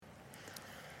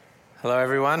Hello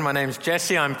everyone, my name's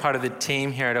Jesse. I'm part of the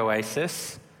team here at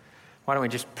Oasis. Why don't we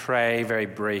just pray very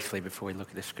briefly before we look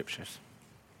at the scriptures?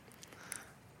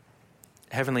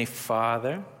 Heavenly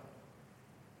Father,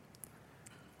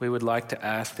 we would like to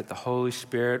ask that the Holy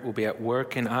Spirit will be at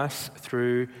work in us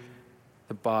through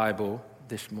the Bible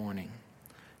this morning.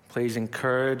 Please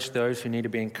encourage those who need to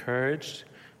be encouraged.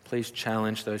 Please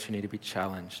challenge those who need to be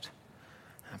challenged.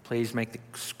 Please make the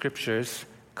scriptures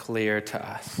clear to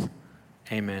us.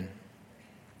 Amen.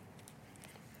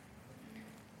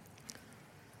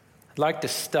 I'd like to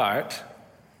start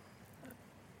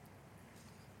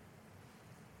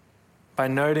by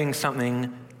noting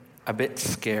something a bit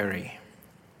scary.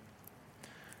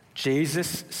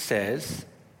 Jesus says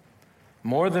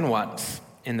more than once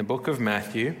in the book of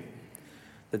Matthew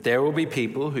that there will be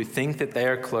people who think that they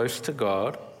are close to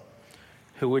God,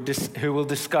 who will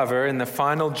discover in the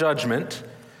final judgment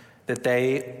that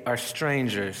they are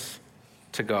strangers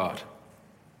to God,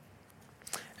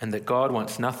 and that God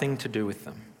wants nothing to do with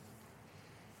them.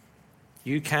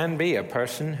 You can be a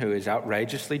person who is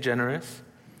outrageously generous,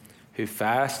 who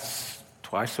fasts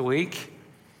twice a week,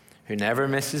 who never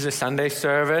misses a Sunday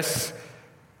service,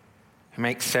 who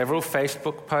makes several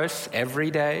Facebook posts every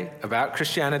day about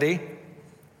Christianity,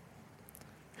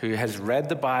 who has read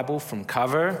the Bible from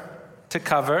cover to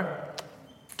cover,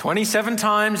 27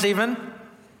 times even,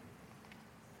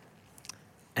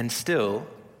 and still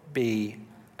be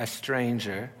a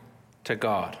stranger to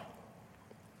God.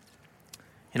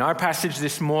 In our passage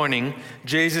this morning,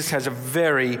 Jesus has a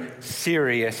very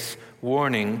serious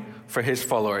warning for his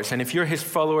followers. And if you're his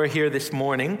follower here this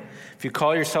morning, if you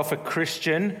call yourself a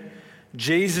Christian,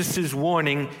 Jesus'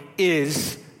 warning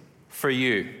is for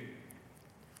you.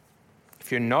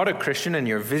 If you're not a Christian and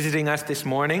you're visiting us this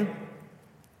morning,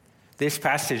 this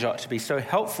passage ought to be so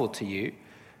helpful to you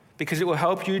because it will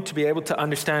help you to be able to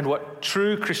understand what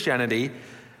true Christianity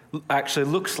actually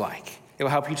looks like. It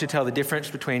will help you to tell the difference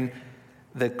between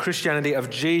the Christianity of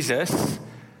Jesus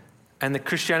and the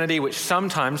Christianity which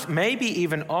sometimes, maybe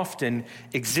even often,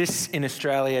 exists in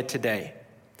Australia today.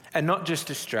 And not just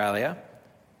Australia,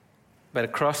 but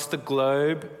across the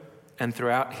globe and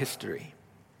throughout history.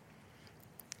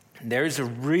 There is a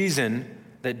reason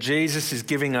that Jesus is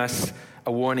giving us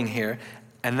a warning here,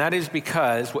 and that is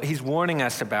because what he's warning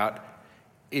us about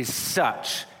is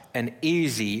such an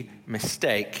easy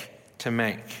mistake to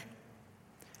make.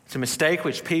 It's a mistake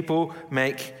which people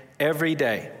make every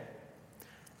day.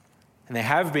 And they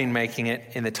have been making it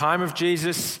in the time of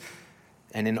Jesus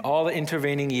and in all the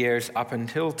intervening years up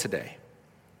until today.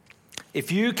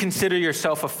 If you consider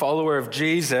yourself a follower of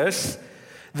Jesus,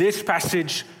 this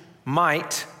passage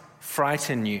might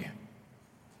frighten you.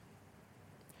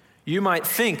 You might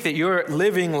think that you're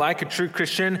living like a true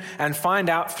Christian and find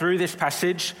out through this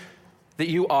passage that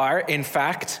you are, in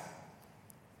fact,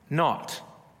 not.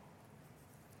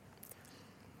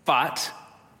 But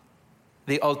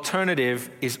the alternative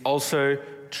is also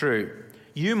true.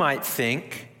 You might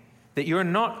think that you're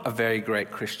not a very great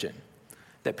Christian,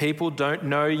 that people don't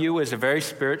know you as a very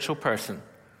spiritual person,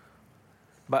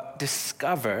 but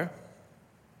discover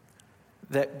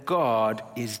that God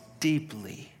is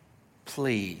deeply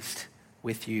pleased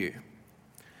with you.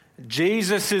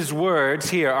 Jesus'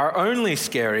 words here are only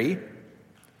scary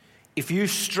if you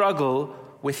struggle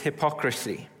with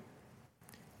hypocrisy.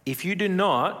 If you do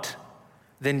not,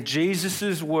 then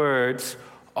Jesus' words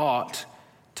ought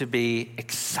to be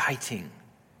exciting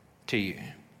to you.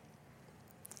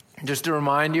 Just to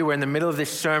remind you, we're in the middle of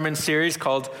this sermon series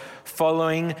called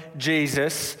Following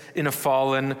Jesus in a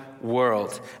Fallen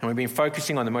World. And we've been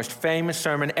focusing on the most famous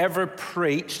sermon ever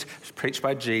preached. It was preached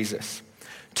by Jesus.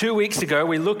 2 weeks ago,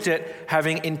 we looked at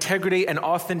having integrity and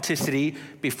authenticity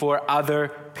before other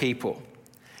people.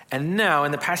 And now,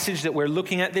 in the passage that we're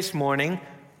looking at this morning,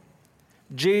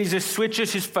 Jesus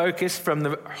switches his focus from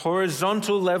the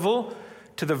horizontal level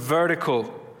to the vertical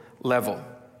level.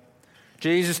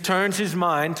 Jesus turns his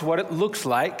mind to what it looks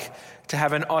like to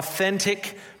have an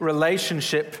authentic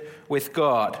relationship with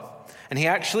God. And he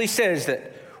actually says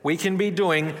that we can be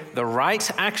doing the right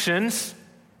actions,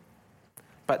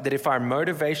 but that if our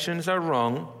motivations are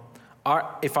wrong,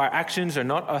 if our actions are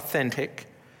not authentic,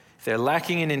 if they're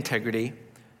lacking in integrity,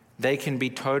 they can be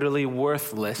totally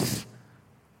worthless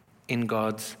in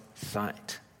God's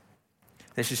sight.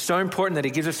 This is so important that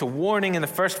he gives us a warning in the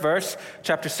first verse,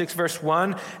 chapter 6, verse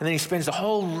 1, and then he spends the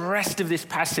whole rest of this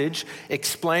passage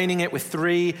explaining it with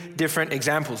 3 different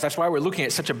examples. That's why we're looking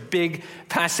at such a big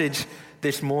passage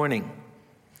this morning.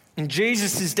 In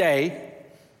Jesus' day,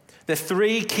 the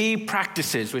 3 key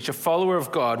practices which a follower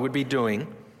of God would be doing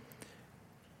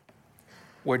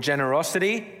were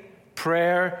generosity,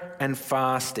 prayer, and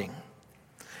fasting.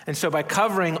 And so by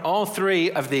covering all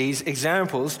three of these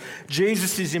examples,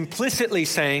 Jesus is implicitly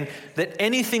saying that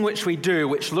anything which we do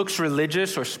which looks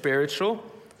religious or spiritual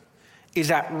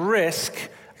is at risk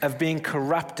of being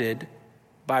corrupted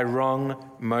by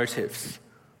wrong motives.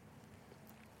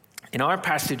 In our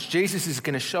passage, Jesus is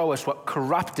going to show us what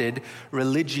corrupted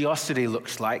religiosity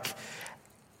looks like,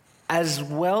 as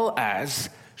well as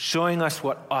showing us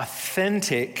what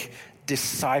authentic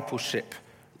discipleship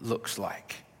looks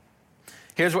like.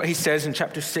 Here's what he says in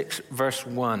chapter 6, verse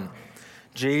 1.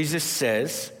 Jesus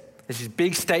says, this is a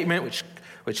big statement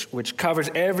which covers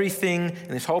everything in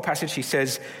this whole passage. He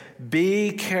says,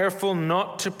 "Be careful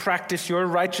not to practice your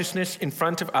righteousness in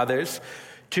front of others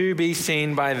to be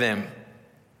seen by them.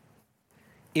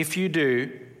 If you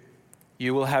do,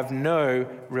 you will have no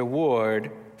reward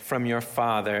from your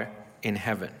Father in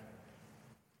heaven."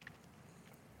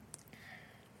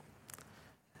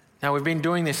 Now, we've been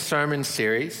doing this sermon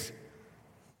series.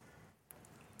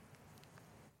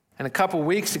 And a couple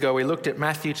weeks ago, we looked at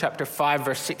Matthew chapter 5,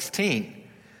 verse 16.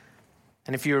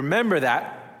 And if you remember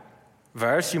that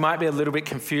verse, you might be a little bit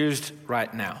confused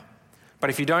right now.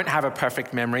 But if you don't have a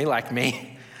perfect memory like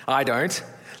me, I don't,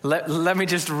 let me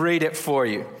just read it for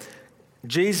you.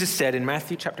 Jesus said in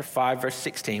Matthew chapter 5, verse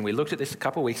 16, we looked at this a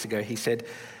couple weeks ago, he said,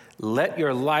 "Let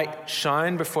your light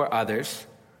shine before others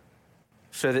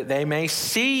so that they may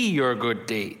see your good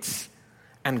deeds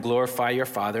and glorify your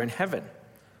Father in heaven."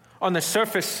 On the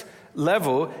surface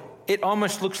level, it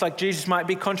almost looks like Jesus might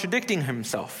be contradicting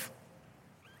himself.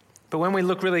 But when we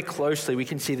look really closely, we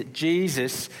can see that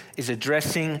Jesus is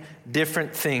addressing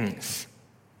different things.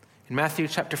 In Matthew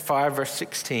chapter 5, verse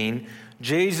 16,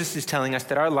 Jesus is telling us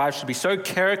that our lives should be so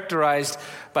characterized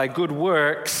by good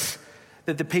works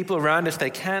that the people around us, they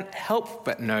can't help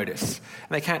but notice. And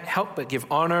they can't help but give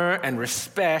honor and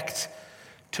respect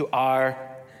to our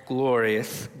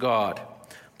glorious God.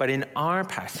 But in our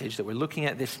passage that we're looking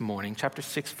at this morning, chapter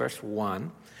 6, verse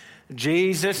 1,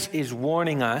 Jesus is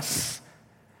warning us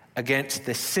against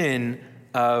the sin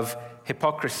of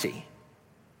hypocrisy.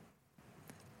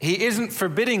 He isn't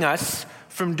forbidding us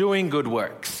from doing good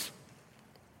works.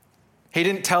 He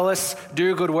didn't tell us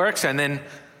do good works and then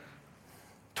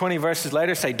 20 verses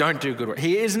later say don't do good works.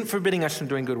 He isn't forbidding us from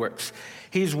doing good works.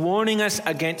 He's warning us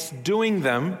against doing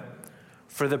them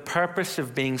for the purpose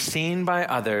of being seen by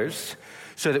others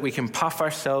so that we can puff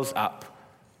ourselves up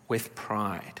with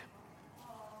pride.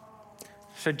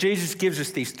 So Jesus gives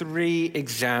us these three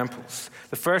examples.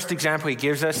 The first example he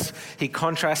gives us, he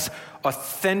contrasts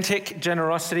authentic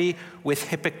generosity with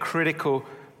hypocritical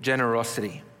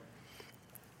generosity.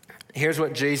 Here's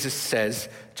what Jesus says,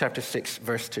 chapter 6,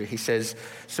 verse 2. He says,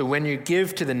 "So when you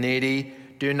give to the needy,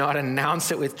 do not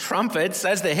announce it with trumpets,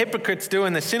 as the hypocrites do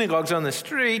in the synagogues on the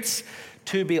streets,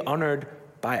 to be honored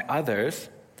by others.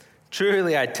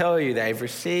 Truly, I tell you, they've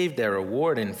received their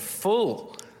reward in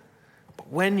full. But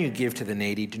when you give to the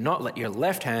needy, do not let your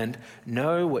left hand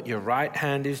know what your right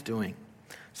hand is doing,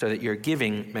 so that your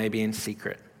giving may be in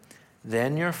secret.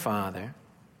 Then your Father,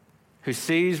 who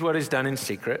sees what is done in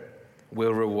secret,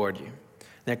 will reward you."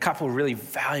 There are a couple of really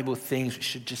valuable things that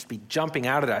should just be jumping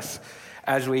out at us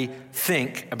as we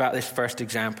think about this first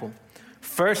example.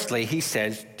 Firstly, he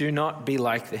says, do not be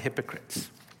like the hypocrites.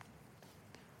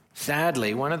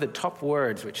 Sadly, one of the top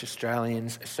words which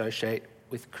Australians associate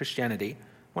with Christianity,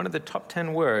 one of the top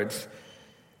 10 words,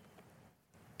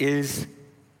 is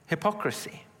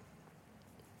hypocrisy,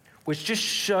 which just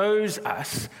shows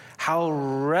us how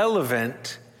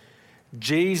relevant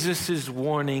Jesus'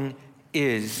 warning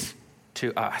is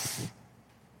to us.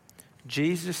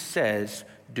 Jesus says,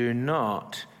 do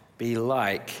not be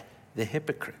like the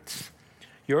hypocrites.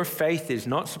 Your faith is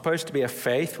not supposed to be a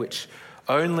faith which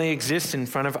only exists in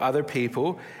front of other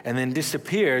people and then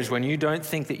disappears when you don't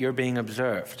think that you're being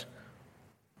observed.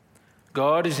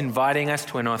 God is inviting us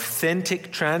to an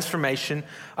authentic transformation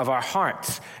of our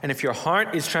hearts. And if your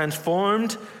heart is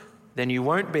transformed, then you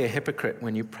won't be a hypocrite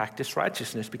when you practice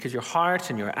righteousness, because your heart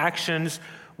and your actions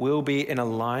will be in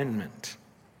alignment.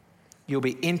 You'll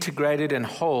be integrated and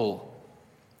whole.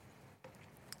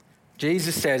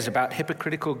 Jesus says about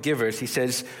hypocritical givers, he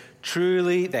says,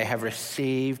 truly they have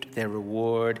received their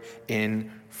reward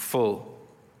in full.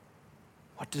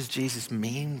 What does Jesus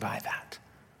mean by that?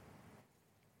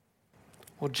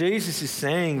 Well, Jesus is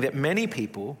saying that many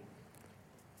people,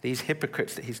 these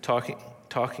hypocrites that he's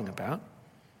talking about,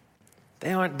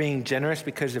 they aren't being generous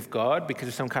because of God, because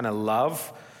of some kind of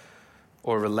love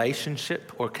or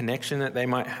relationship or connection that they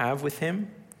might have with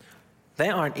him. They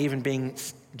aren't even being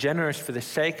generous for the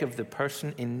sake of the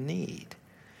person in need.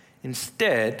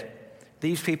 Instead,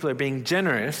 These people are being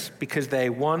generous because they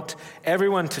want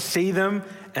everyone to see them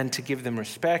and to give them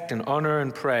respect and honor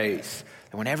and praise.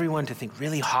 They want everyone to think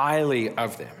really highly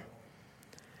of them.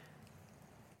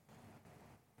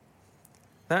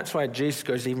 That's why Jesus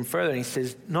goes even further and he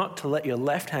says, not to let your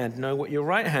left hand know what your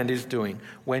right hand is doing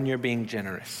when you're being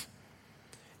generous.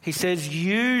 He says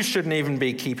you shouldn't even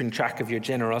be keeping track of your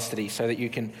generosity so that you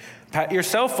can pat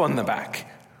yourself on the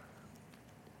back.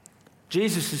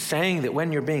 Jesus is saying that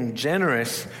when you're being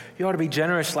generous, you ought to be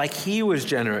generous like he was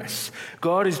generous.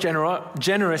 God is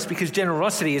generous because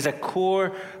generosity is a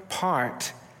core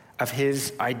part of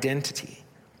his identity.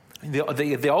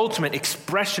 The ultimate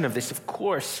expression of this, of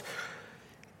course,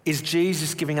 is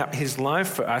Jesus giving up his life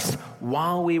for us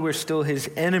while we were still his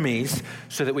enemies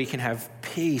so that we can have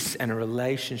peace and a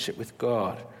relationship with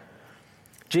God.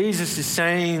 Jesus is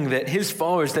saying that his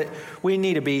followers, that we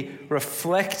need to be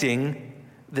reflecting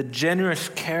the generous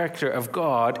character of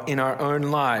God in our own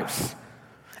lives.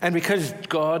 And because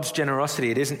God's generosity,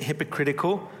 it isn't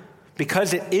hypocritical,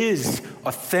 because it is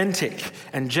authentic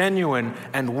and genuine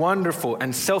and wonderful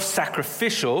and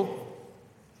self-sacrificial,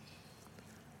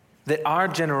 that our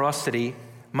generosity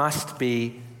must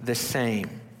be the same.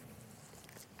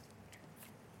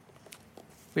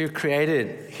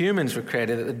 Humans were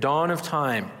created at the dawn of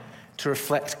time to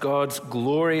reflect God's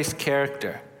glorious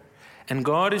character. And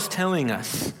God is telling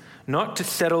us not to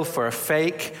settle for a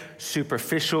fake,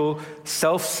 superficial,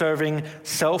 self-serving,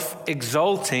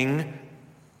 self-exalting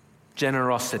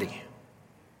generosity,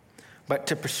 but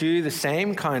to pursue the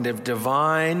same kind of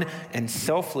divine and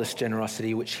selfless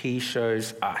generosity which he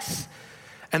shows us.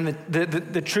 And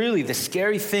the truly, the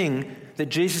scary thing that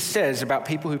Jesus says about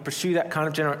people who pursue that kind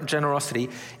of generosity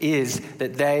is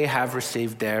that they have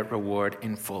received their reward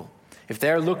in full. If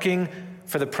they're looking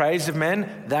for the praise of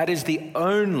men, that is the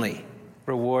only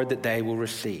reward that they will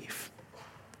receive.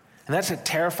 And that's a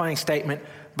terrifying statement,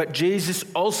 but Jesus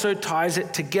also ties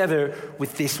it together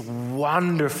with this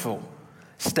wonderful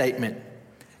statement.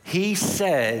 He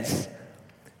says,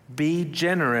 be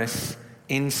generous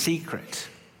in secret.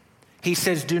 He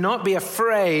says, do not be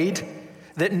afraid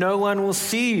that no one will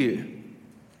see you,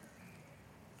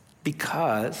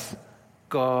 because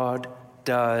God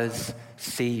does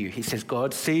see you. He says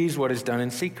God sees what is done in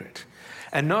secret.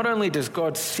 And not only does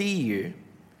God see you,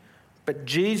 but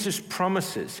Jesus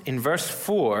promises in verse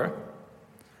 4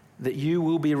 that you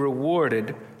will be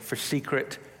rewarded for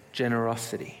secret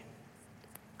generosity.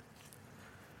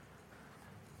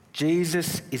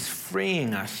 Jesus is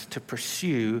freeing us to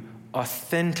pursue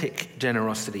authentic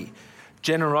generosity.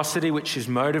 Generosity which is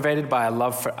motivated by a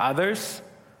love for others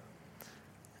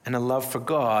and a love for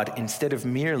God instead of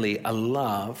merely a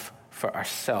love for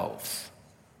ourselves.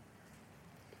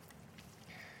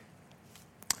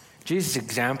 Jesus'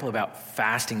 example about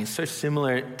fasting is so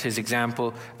similar to his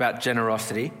example about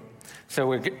generosity. So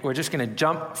we're just going to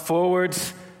jump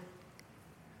forwards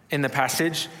in the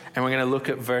passage, and we're going to look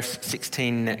at verse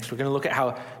 16 next. We're going to look at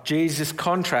how Jesus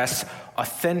contrasts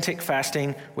authentic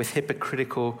fasting with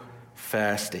hypocritical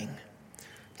fasting.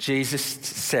 Jesus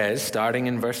says, starting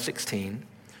in verse 16,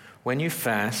 when you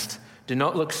fast, do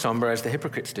not look somber as the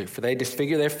hypocrites do, for they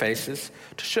disfigure their faces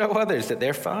to show others that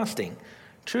they're fasting.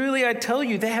 Truly, I tell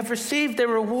you, they have received their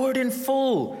reward in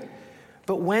full.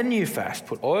 But when you fast,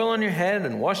 put oil on your head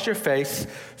and wash your face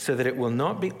so that it will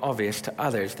not be obvious to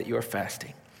others that you are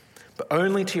fasting, but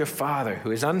only to your Father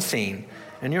who is unseen,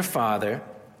 and your Father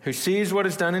who sees what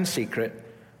is done in secret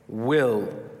will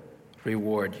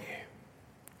reward you.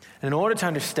 And in order to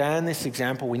understand this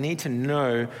example, we need to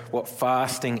know what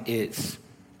fasting is,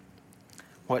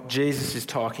 what Jesus is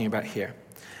talking about here.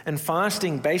 And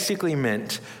fasting basically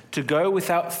meant to go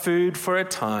without food for a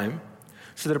time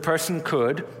so that a person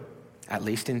could, at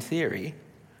least in theory,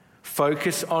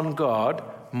 focus on God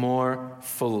more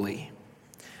fully.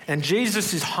 And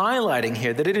Jesus is highlighting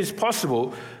here that it is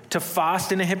possible to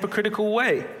fast in a hypocritical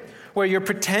way, where you're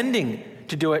pretending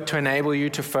to do it to enable you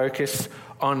to focus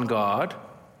on God,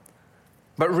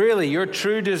 but really your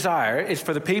true desire is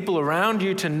for the people around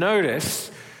you to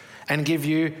notice and give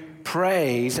you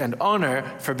praise and honor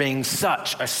for being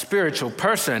such a spiritual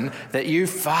person that you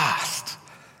fast.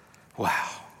 Wow.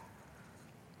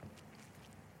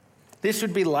 This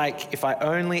would be like if I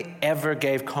only ever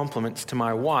gave compliments to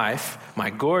my wife, my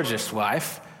gorgeous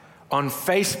wife, on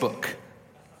Facebook.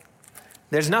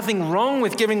 There's nothing wrong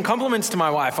with giving compliments to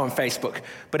my wife on Facebook,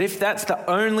 but if that's the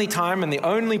only time and the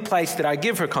only place that I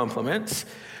give her compliments,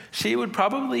 she would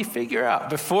probably figure out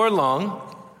before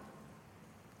long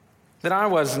that I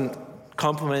wasn't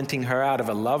complimenting her out of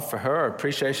a love for her or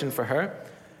appreciation for her,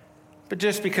 but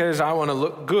just because I want to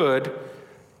look good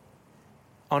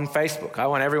on Facebook. I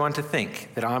want everyone to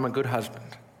think that I'm a good husband.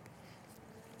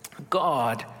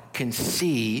 God can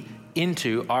see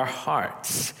into our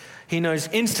hearts. He knows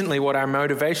instantly what our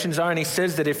motivations are, and he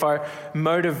says that if our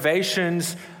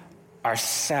motivations are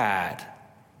sad,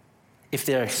 if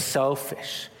they're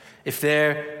selfish, if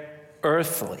they're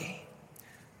earthly,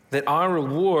 that our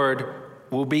reward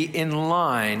will be in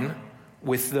line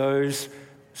with those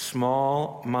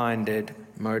small-minded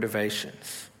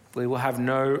motivations. We will have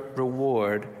no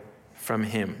reward from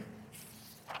him.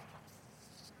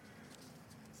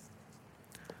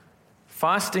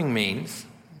 Fasting means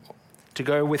to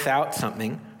go without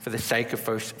something for the sake of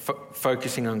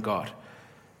focusing on God.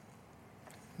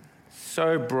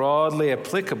 So broadly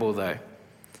applicable, though.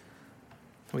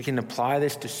 We can apply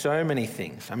this to so many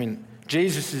things. I mean,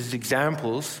 Jesus'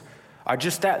 examples are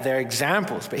just that. They're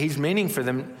examples, but he's meaning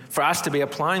for us to be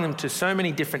applying them to so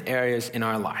many different areas in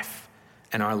our life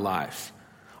and our lives.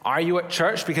 Are you at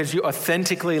church because you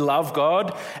authentically love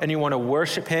God and you want to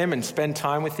worship him and spend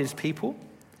time with his people?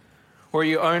 Or are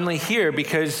you only here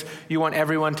because you want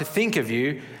everyone to think of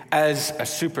you as a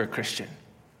super Christian?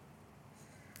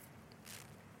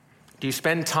 Do you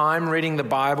spend time reading the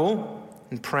Bible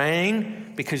and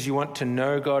praying because you want to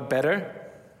know God better?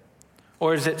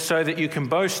 Or is it so that you can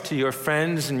boast to your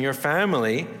friends and your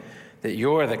family that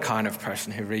you're the kind of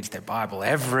person who reads their Bible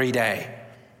every day?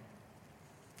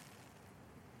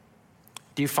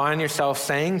 Do you find yourself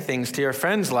saying things to your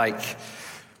friends like,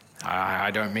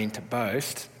 I don't mean to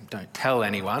boast, don't tell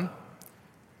anyone,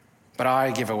 but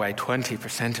I give away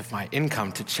 20% of my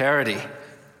income to charity,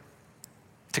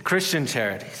 to Christian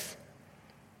charities?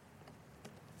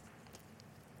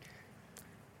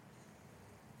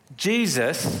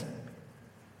 Jesus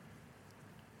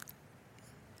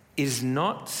is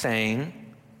not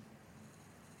saying,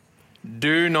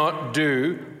 do not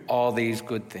do all these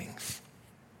good things.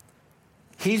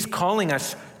 He's calling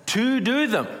us to do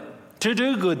them, to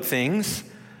do good things,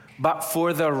 but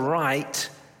for the right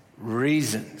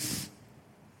reasons.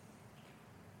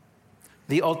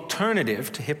 The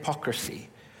alternative to hypocrisy,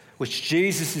 which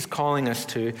Jesus is calling us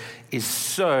to, is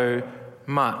so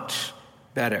much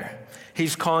better.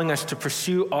 He's calling us to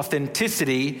pursue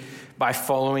authenticity by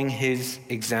following his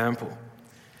example.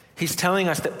 He's telling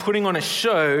us that putting on a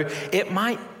show, it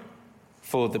might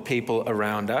fool the people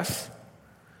around us,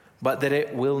 but that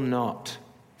it will not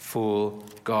fool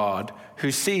God,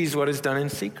 who sees what is done in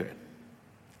secret.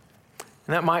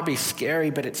 And that might be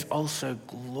scary, but it's also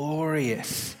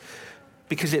glorious,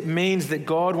 because it means that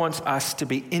God wants us to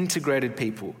be integrated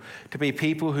people, to be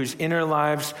people whose inner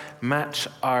lives match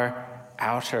our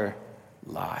outer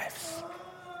lives.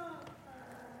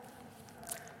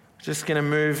 Just going to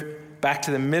move back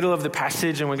to the middle of the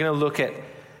passage, and we're going to look at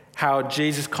how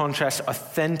Jesus contrasts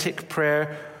authentic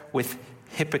prayer with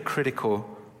hypocritical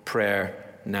prayer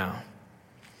now.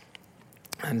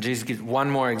 And Jesus gives one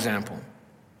more example.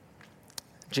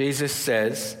 Jesus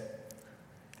says,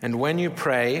 "And when you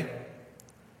pray,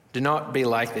 do not be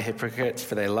like the hypocrites,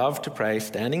 for they love to pray,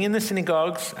 standing in the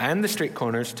synagogues and the street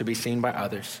corners to be seen by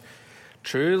others.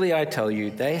 Truly I tell you,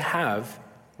 they have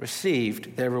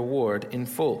received their reward in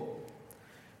full.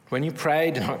 When you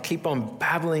pray, do not keep on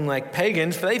babbling like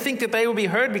pagans, for they think that they will be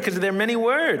heard because of their many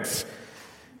words.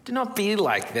 Do not be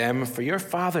like them, for your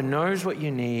Father knows what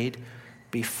you need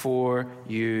before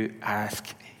you ask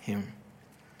him."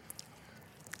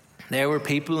 There were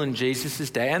people in Jesus'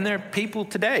 day, and there are people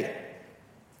today,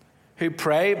 who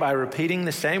pray by repeating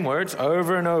the same words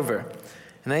over and over.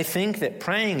 And they think that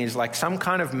praying is like some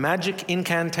kind of magic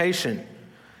incantation,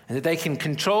 and that they can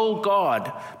control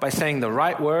God by saying the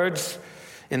right words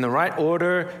in the right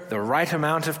order, the right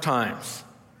amount of times.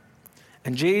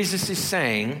 And Jesus is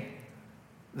saying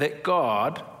that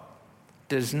God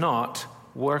does not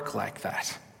work like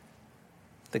that.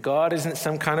 That God isn't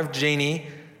some kind of genie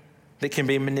that can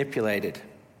be manipulated.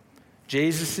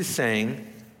 Jesus is saying,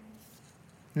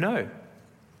 no,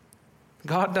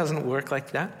 God doesn't work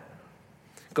like that.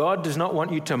 God does not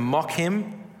want you to mock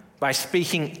him by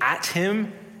speaking at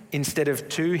him instead of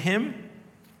to him.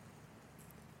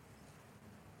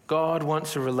 God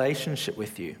wants a relationship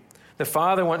with you. The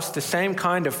Father wants the same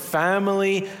kind of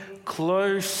family,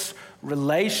 close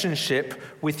relationship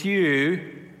with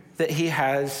you that he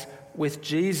has with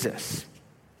Jesus.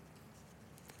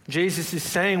 Jesus is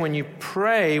saying when you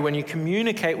pray, when you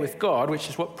communicate with God, which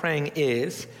is what praying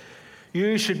is,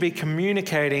 you should be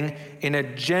communicating in a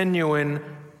genuine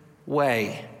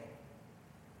way.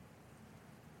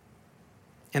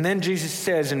 And then Jesus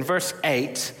says in verse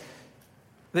 8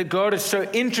 that God is so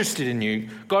interested in you,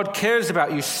 God cares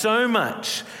about you so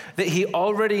much that he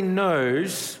already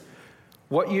knows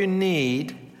what you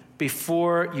need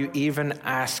before you even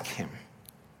ask him.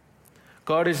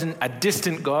 God isn't a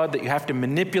distant God that you have to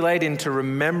manipulate into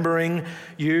remembering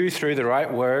you through the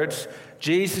right words.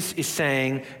 Jesus is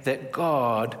saying that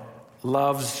God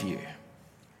loves you.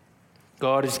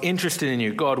 God is interested in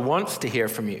you. God wants to hear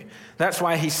from you. That's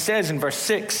why he says in verse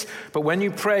 6, "But when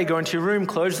you pray, go into your room,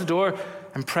 close the door,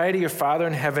 and pray to your Father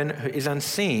in heaven who is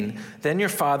unseen. Then your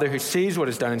Father who sees what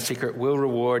is done in secret will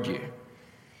reward you."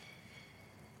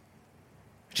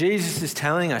 Jesus is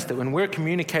telling us that when we're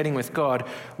communicating with God,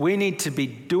 we need to be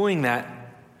doing that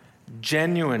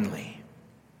genuinely.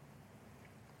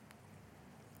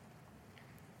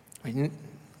 We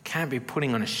can't be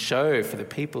putting on a show for the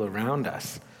people around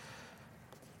us.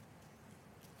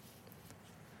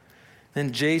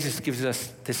 Then Jesus gives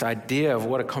us this idea of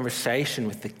what a conversation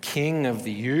with the King of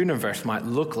the universe might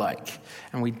look like.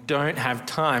 And we don't have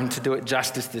time to do it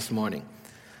justice this morning.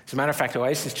 As a matter of fact,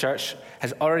 Oasis Church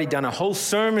has already done a whole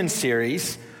sermon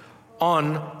series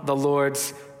on the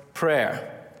Lord's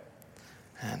Prayer.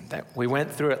 And that we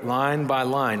went through it line by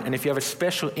line. And if you have a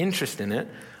special interest in it,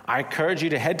 I encourage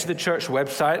you to head to the church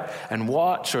website and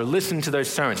watch or listen to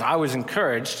those sermons. I was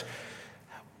encouraged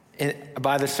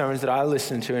by the sermons that I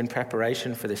listened to in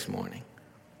preparation for this morning.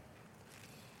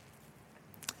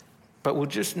 But we'll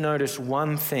just notice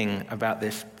one thing about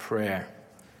this prayer.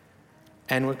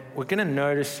 And we're going to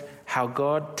notice how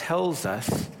God tells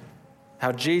us,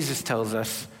 how Jesus tells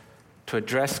us to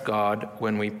address God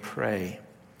when we pray.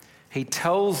 He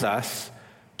tells us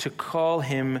to call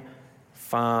him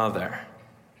Father.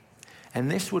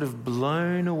 And this would have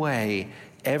blown away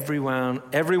everyone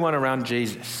around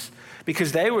Jesus,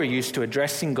 because they were used to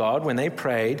addressing God when they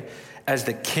prayed as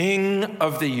the King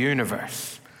of the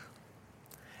universe.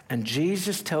 And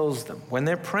Jesus tells them, when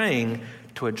they're praying,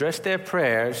 to address their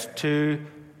prayers to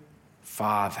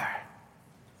Father.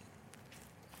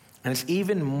 And it's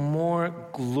even more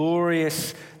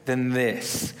glorious than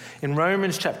this. In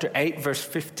Romans chapter 8, verse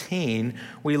 15,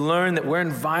 we learn that we're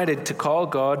invited to call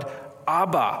God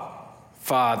Abba,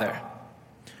 Father,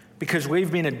 because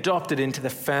we've been adopted into the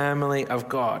family of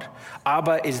God.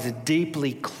 Abba is the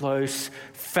deeply close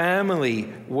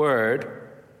family word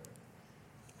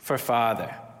for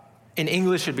father. In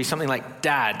English, it would be something like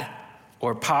dad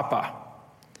or papa.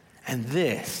 And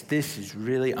this is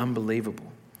really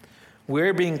unbelievable.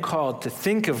 We're being called to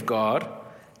think of God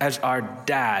as our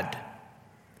dad.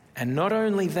 And not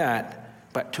only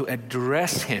that, but to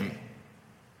address him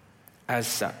as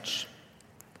such.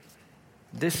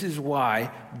 This is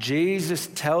why Jesus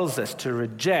tells us to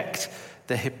reject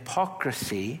the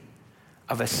hypocrisy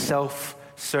of a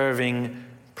self-serving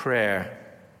prayer,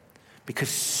 because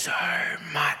so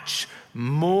much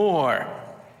more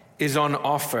is on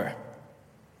offer.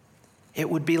 It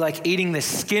would be like eating the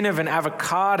skin of an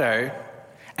avocado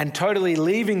and totally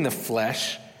leaving the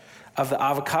flesh of the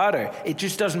avocado. It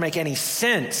just doesn't make any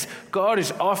sense. God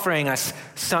is offering us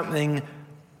something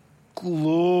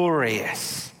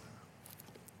glorious.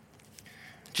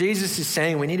 Jesus is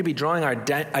saying we need to be drawing our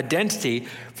identity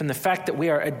from the fact that we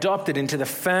are adopted into the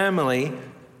family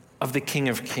of the King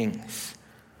of Kings,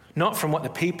 not from what the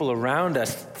people around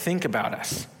us think about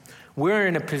us. We're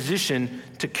in a position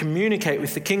to communicate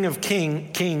with the King of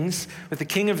Kings, with the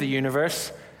King of the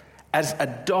universe, as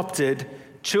adopted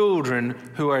children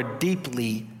who are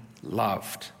deeply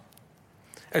loved,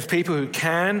 as people who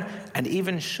can and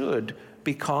even should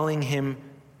be calling him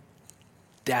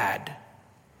Dad.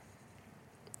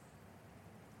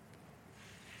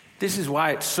 This is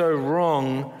why it's so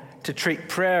wrong to treat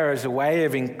prayer as a way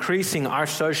of increasing our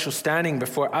social standing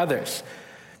before others,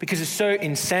 because it's so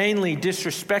insanely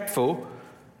disrespectful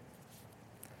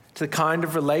to the kind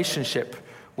of relationship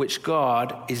which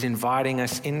God is inviting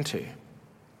us into.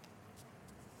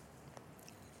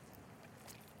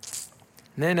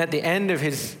 And then at the end of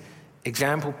his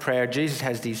example prayer, Jesus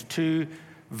has these two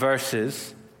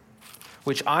verses,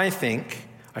 which I think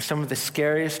are some of the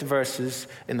scariest verses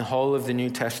in the whole of the New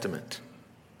Testament.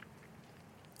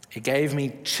 It gave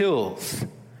me chills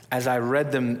as I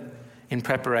read them in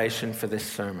preparation for this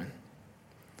sermon.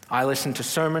 I listened to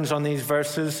sermons on these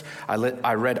verses.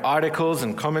 I read articles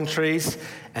and commentaries,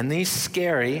 and these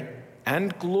scary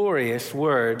and glorious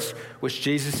words, which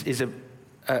Jesus is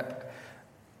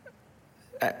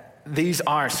these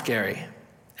are scary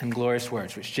and glorious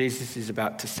words, which Jesus is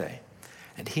about to say.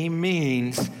 And he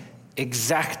means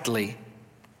exactly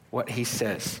what he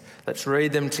says. Let's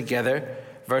read them together.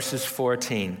 Verses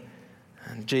 14.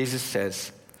 And Jesus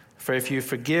says, "For if you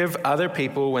forgive other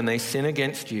people when they sin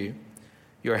against you,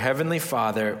 your heavenly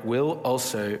Father will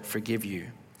also forgive you.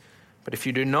 But if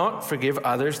you do not forgive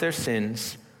others their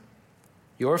sins,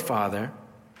 your Father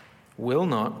will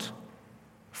not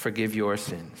forgive your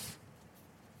sins.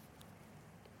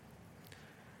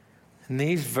 And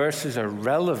these verses are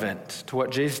relevant to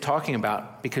what Jesus is talking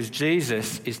about because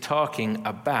Jesus is talking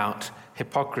about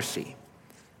hypocrisy.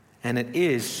 And it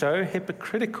is so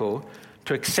hypocritical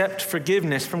to accept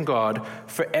forgiveness from God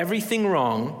for everything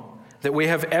wrong that we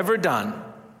have ever done,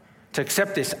 to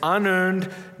accept this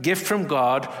unearned gift from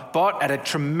God, bought at a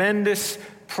tremendous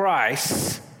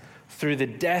price through the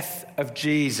death of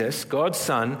Jesus, God's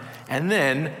Son, and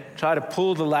then try to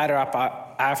pull the ladder up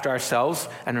after ourselves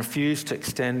and refuse to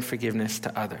extend forgiveness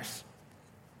to others.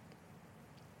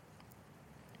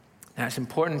 Now, it's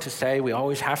important to say we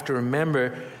always have to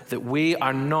remember that we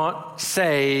are not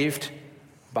saved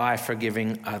by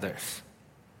forgiving others.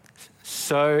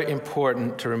 So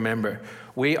important to remember.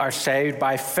 We are saved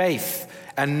by faith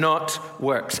and not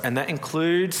works, and that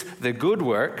includes the good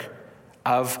work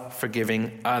of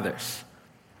forgiving others.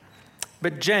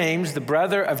 But James, the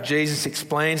brother of Jesus,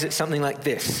 explains it something like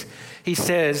this. He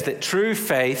says that true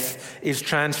faith is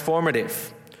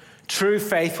transformative. True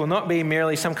faith will not be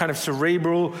merely some kind of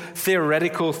cerebral,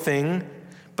 theoretical thing,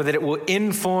 but that it will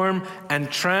inform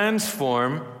and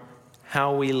transform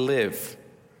how we live.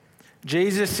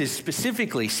 Jesus is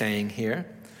specifically saying here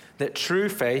that true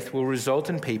faith will result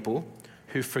in people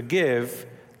who forgive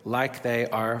like they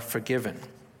are forgiven.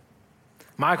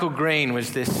 Michael Green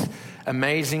was this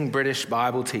amazing British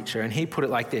Bible teacher, and he put it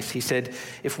like this. He said,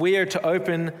 if we are to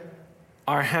open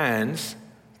our hands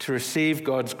to receive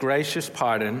God's gracious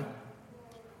pardon,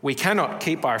 we cannot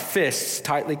keep our fists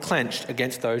tightly clenched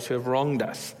against those who have wronged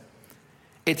us.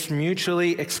 It's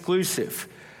mutually exclusive.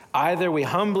 Either we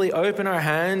humbly open our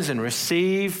hands and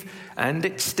receive and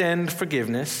extend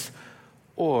forgiveness,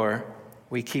 or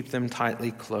we keep them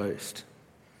tightly closed.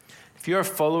 If you're a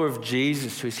follower of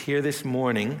Jesus who's here this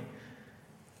morning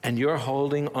and you're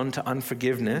holding onto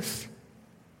unforgiveness,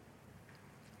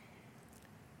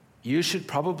 you should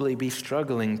probably be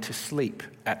struggling to sleep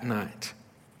at night,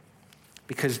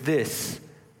 because this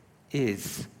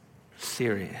is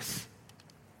serious.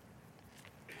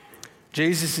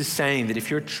 Jesus is saying that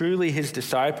if you're truly his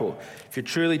disciple, if you're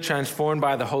truly transformed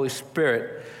by the Holy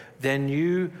Spirit, then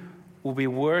you will be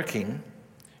working,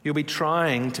 you'll be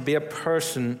trying to be a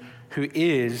person who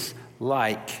is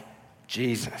like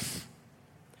Jesus.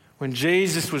 When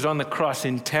Jesus was on the cross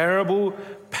in terrible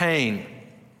pain,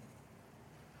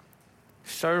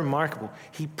 so remarkable,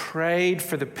 he prayed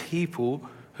for the people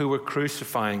who were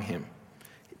crucifying him.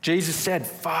 Jesus said,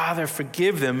 Father,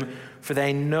 forgive them, for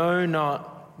they know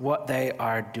not what they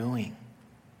are doing.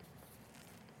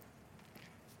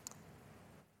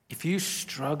 If you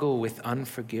struggle with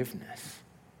unforgiveness,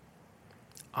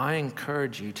 I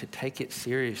encourage you to take it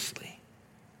seriously.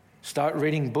 Start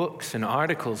reading books and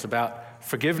articles about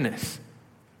forgiveness.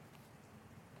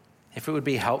 If it would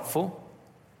be helpful,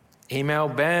 email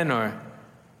Ben or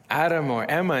Adam or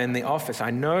Emma in the office.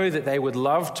 I know that they would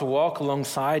love to walk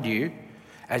alongside you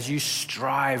as you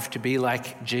strive to be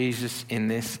like Jesus in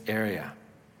this area.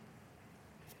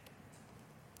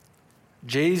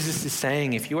 Jesus is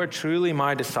saying, if you are truly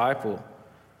my disciple,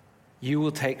 you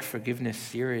will take forgiveness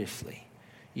seriously.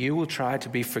 You will try to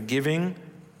be forgiving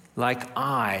like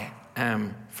I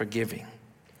am forgiving.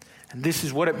 And this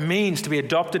is what it means to be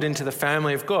adopted into the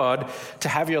family of God, to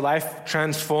have your life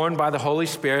transformed by the Holy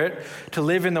Spirit, to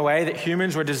live in the way that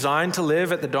humans were designed to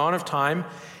live at the dawn of time.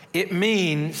 It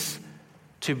means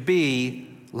to be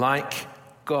like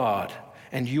God.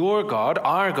 And your God,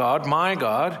 our God, my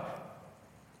God,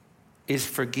 is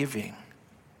forgiving.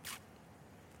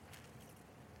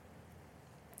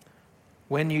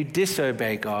 When you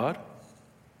disobey God,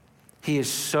 he is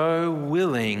so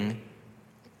willing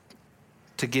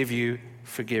to give you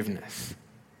forgiveness.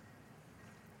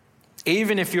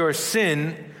 Even if your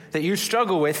sin that you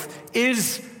struggle with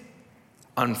is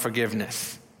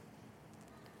unforgiveness.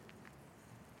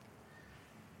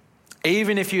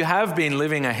 Even if you have been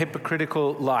living a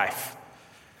hypocritical life.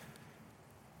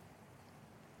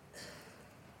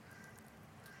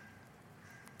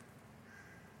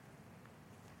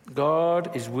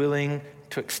 God is willing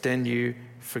to extend you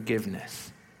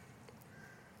forgiveness.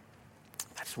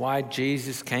 That's why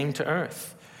Jesus came to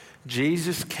earth.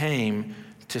 Jesus came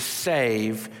to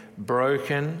save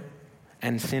broken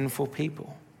and sinful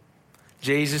people.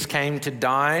 Jesus came to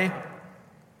die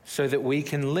so that we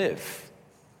can live.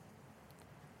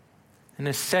 In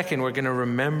a second, we're going to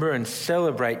remember and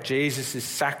celebrate Jesus'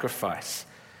 sacrifice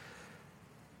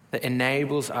that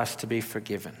enables us to be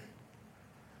forgiven.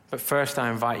 But first, I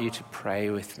invite you to pray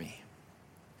with me.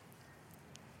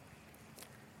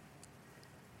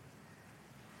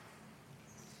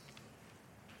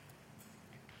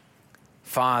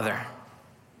 Father,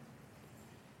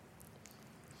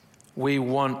 we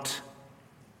want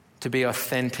to be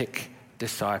authentic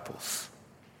disciples.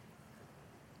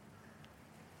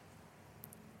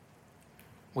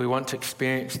 We want to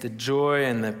experience the joy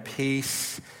and the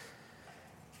peace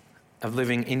of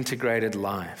living integrated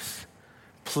lives.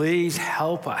 Please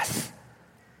help us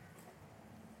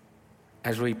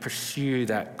as we pursue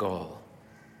that goal.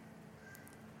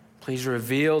 Please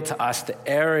reveal to us the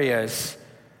areas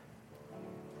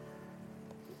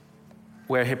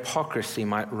where hypocrisy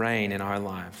might reign in our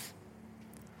lives.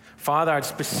 Father, I'd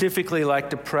specifically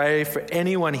like to pray for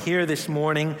anyone here this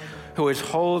morning who is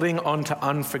holding on to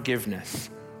unforgiveness.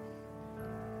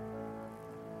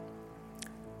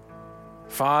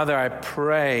 Father, I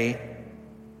pray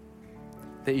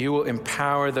that you will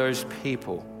empower those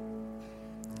people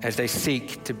as they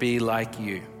seek to be like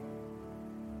you.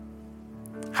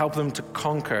 Help them to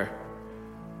conquer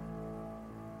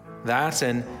that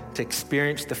and to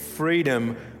experience the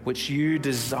freedom which you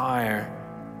desire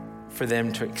for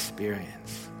them to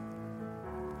experience.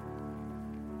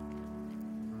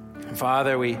 And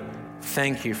Father, we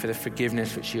thank you for the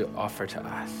forgiveness which you offer to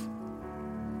us.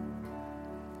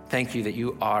 Thank you that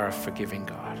you are a forgiving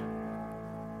God.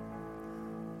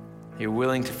 You're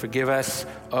willing to forgive us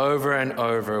over and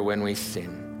over when we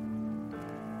sin.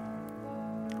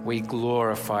 We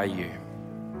glorify you.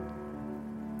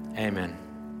 Amen.